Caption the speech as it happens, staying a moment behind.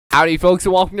Howdy folks,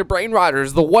 and welcome to Brain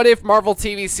Riders. The What If Marvel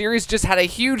TV series just had a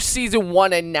huge season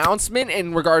 1 announcement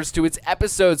in regards to its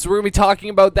episodes, so we're going to be talking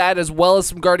about that as well as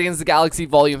some Guardians of the Galaxy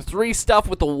Volume 3 stuff,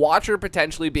 with the Watcher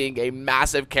potentially being a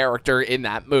massive character in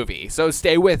that movie, so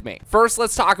stay with me. First,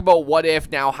 let's talk about What If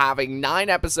now having 9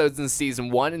 episodes in season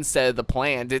 1 instead of the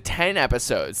planned 10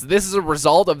 episodes. This is a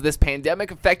result of this pandemic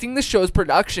affecting the show's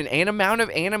production and amount of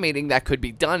animating that could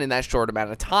be done in that short amount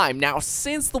of time. Now,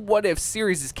 since the What If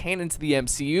series is canon to the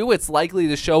MCU, it's likely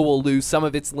the show will lose some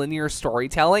of its linear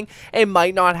storytelling and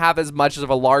might not have as much of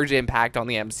a large impact on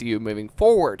the MCU moving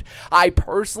forward. I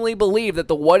personally believe that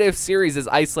the What If series is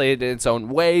isolated in its own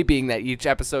way, being that each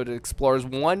episode explores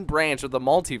one branch of the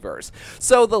multiverse.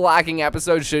 So the lacking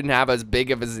episode shouldn't have as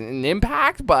big of an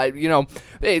impact, but you know,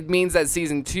 it means that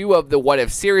season 2 of the What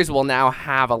If series will now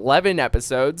have 11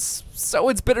 episodes. So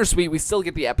it's bittersweet. We still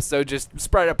get the episode, just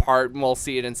spread apart, and we'll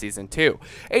see it in season 2.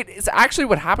 It's actually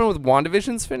what happened with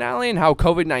WandaVision's finale and how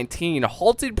COVID-19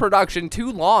 halted production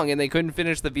too long and they couldn't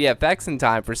finish the VFX in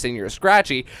time for Senior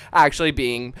Scratchy actually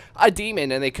being a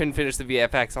demon, and they couldn't finish the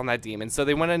VFX on that demon, so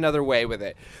they went another way with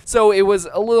it. So it was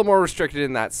a little more restricted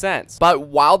in that sense. But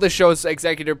while the show's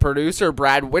executive producer,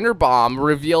 Brad Winterbaum,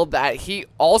 revealed that he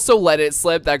also let it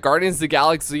slip that Guardians of the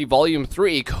Galaxy Volume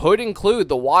 3 could include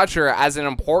the Watcher as an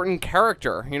important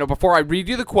character. You know, before I read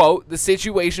you the quote, the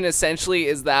situation essentially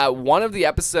is that one of the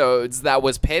episodes that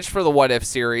was pitched for the What If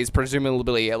series,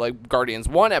 presumably like Guardians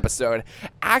 1 episode,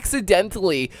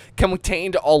 accidentally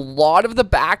contained a lot of the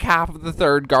back half of the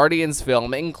third Guardians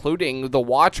film, including the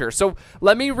Watcher. So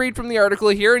let me read from the article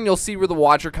here and you'll see where the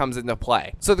Watcher comes into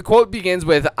play. So the quote begins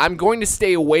with, "I'm going to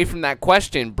stay away from that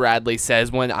question," Bradley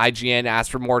says when IGN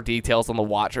asked for more details on the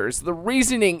Watchers. The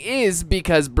reasoning is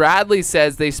because Bradley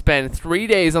says they spent 3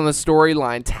 days on the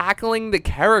storyline tackling the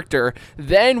character,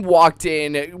 then walked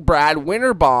in Brad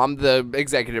Winterbaum, the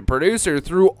executive producer,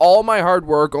 through all my hard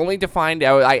work only to find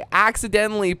out I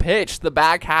accidentally pitched the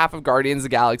back half of Guardians of the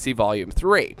Galaxy Volume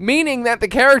 3. Meaning that the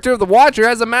character of the Watcher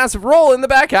has a massive role in the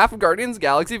back half of Guardians of the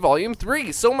Galaxy Volume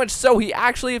 3. So much so, he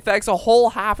actually affects a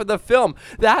whole half of the film.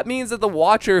 That means that the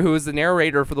Watcher, who is the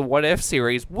narrator for the What If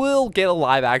series, will get a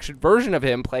live action version of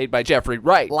him played by Jeffrey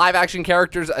Wright. Live action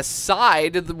characters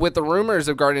aside, with the rumors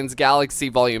of Guardians of the Galaxy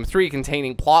Volume 3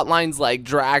 containing plot lines like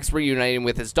Drax reuniting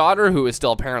with his daughter, who is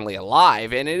still apparently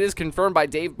alive, and it is confirmed by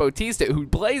Dave Bautista, who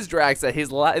plays Drax, that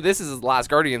this is his last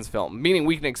Guardians film, meaning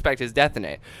we can expect his death in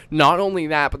it. Not only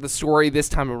that, but the story this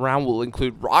time around will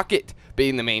include Rocket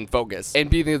being the main focus and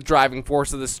being the driving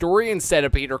force of the story instead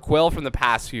of Peter Quill from the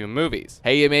past few movies.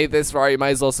 Hey, you made it this far, you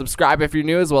might as well subscribe if you're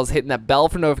new, as well as hitting that bell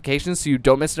for notifications so you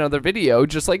don't miss another video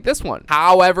just like this one.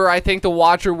 However, I think the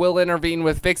Watcher will intervene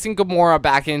with fixing Gamora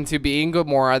back into being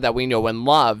Gamora that we know and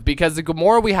love, because the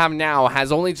Gamora we have now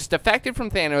has only just defected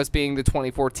from Thanos being the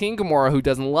 2014 Gamora who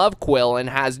doesn't love Quill and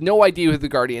has no idea who the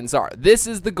Guardians are. This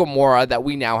is the Gamora that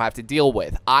we now have to deal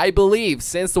with. I believe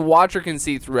since the Watcher can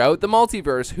see throughout the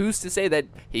multiverse, who's to say that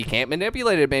he can't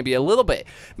manipulate it maybe a little bit?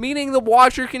 Meaning the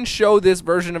Watcher can show this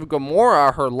version of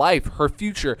Gamora her life, her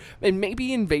future, and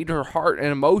maybe invade her heart and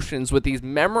emotions with these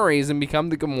memories and become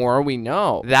the Gamora we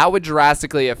know. That would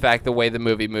drastically affect the way the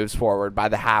movie moves forward by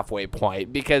the halfway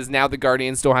point, because now the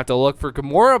Guardians don't have to look for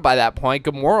Gamora by that point.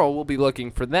 Gamora will be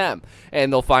looking for them,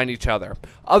 and they'll find each other.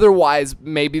 Otherwise,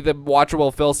 maybe the Watcher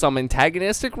will fill some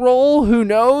antagonistic role. Who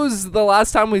knows? The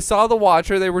last time we saw the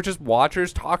Watcher, they were just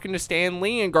Watchers talking to Stan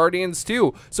Lee in Guardians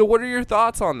 2. So what are your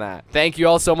thoughts on that? Thank you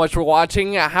all so much for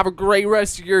watching. Have a great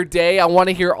rest of your day. I want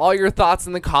to hear all your thoughts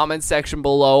in the comments section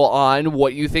below on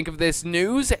what you think of this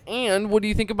news, and what do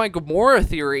you think of my Gamora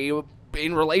theory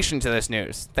in relation to this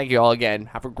news. Thank you all again.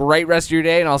 Have a great rest of your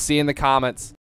day, and I'll see you in the comments.